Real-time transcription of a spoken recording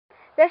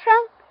This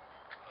one?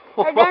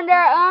 Or then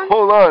there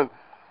Hold on.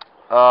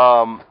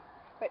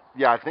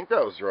 Yeah, I think that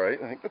was right.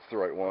 I think that's the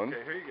right one.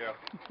 Okay, here you go.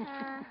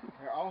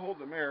 Here, I'll hold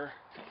the mirror.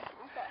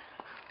 Okay.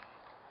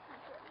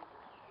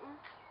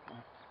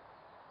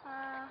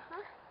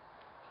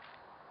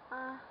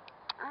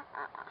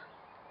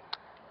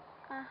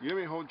 You let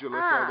me hold your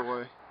lip out of the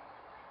way.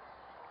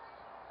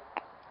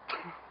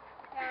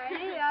 Yeah, we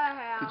need the other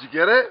half. Did you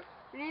get it?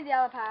 We need the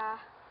other half.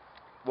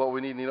 Well,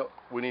 we need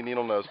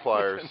needle nose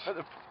pliers.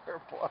 Another pair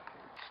of pliers.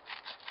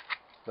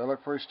 Does that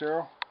look pretty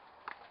sterile?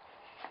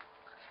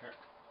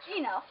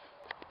 Enough.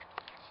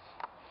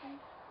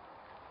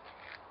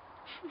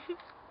 Are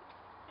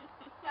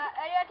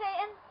you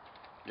rotating?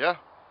 Yeah.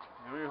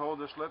 You let me hold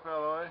this lip out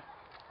of the way.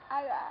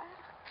 I got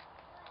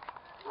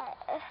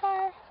it.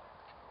 Alright.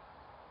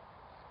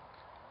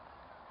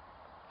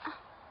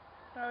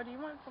 Oh, do you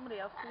want somebody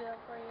else to do that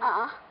for you?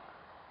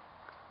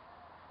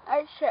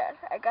 I should.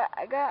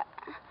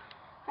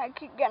 I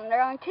keep getting the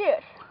wrong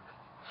tooth.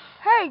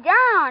 Hey,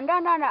 down. There.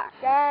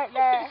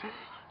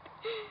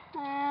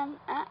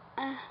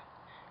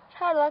 It's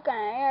hard looking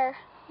in here.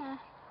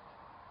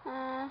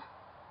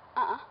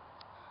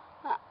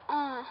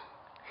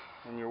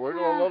 And you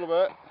wiggle a little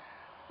bit.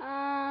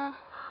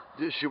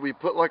 Should we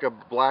put like a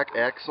black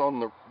X on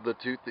the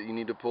tooth that you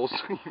need to pull so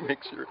you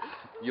make sure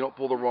you don't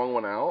pull the wrong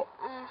one out?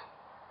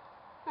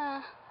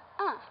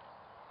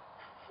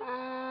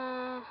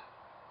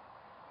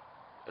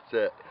 That's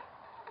it.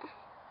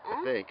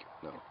 I think.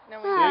 No.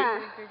 No, we need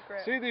good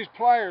grip. See these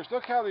pliers?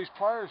 Look how these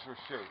pliers are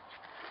shaped.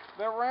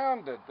 They're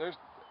rounded. There's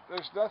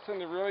nothing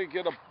to really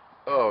get a.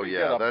 Oh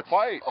yeah, that's.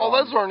 Bite Oh,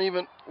 on. those aren't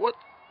even. What?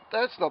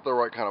 That's not the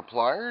right kind of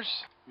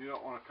pliers. You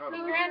don't want to cut Hey,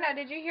 them. Miranda,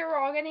 did you hear we're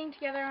all getting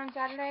together on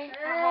Saturday at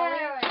Holly?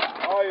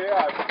 Oh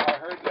yeah, I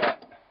heard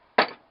that.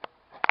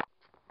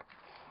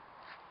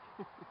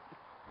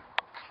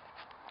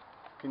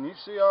 Can you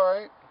see all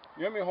right?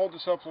 You let me hold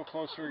this up a little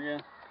closer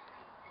again.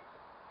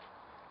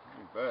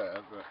 Ain't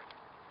bad, but.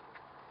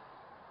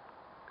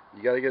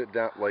 You got to get it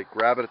down, like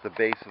grab it at the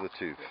base of the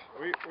tooth.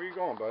 Where you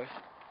going, buddy?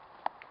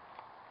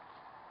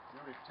 You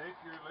want me to tape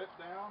your lip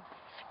down?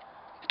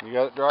 You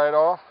got it dried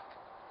off?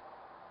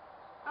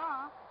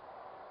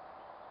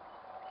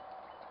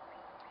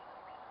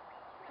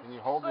 Can you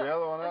hold the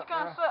other one up It's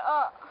gonna now? split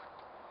up.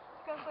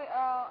 It's gonna split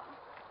out.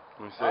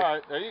 Let me see.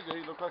 Alright, there you go.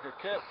 You look like a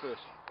catfish.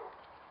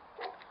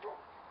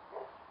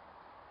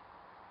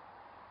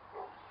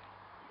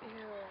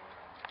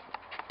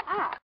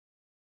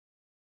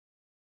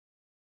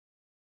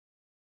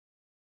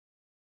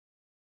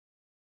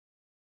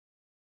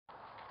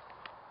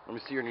 Let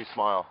me see your new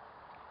smile.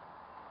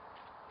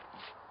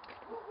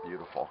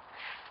 Beautiful.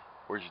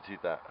 Where's your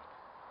teeth at?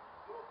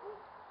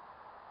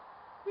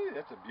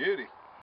 That's a beauty.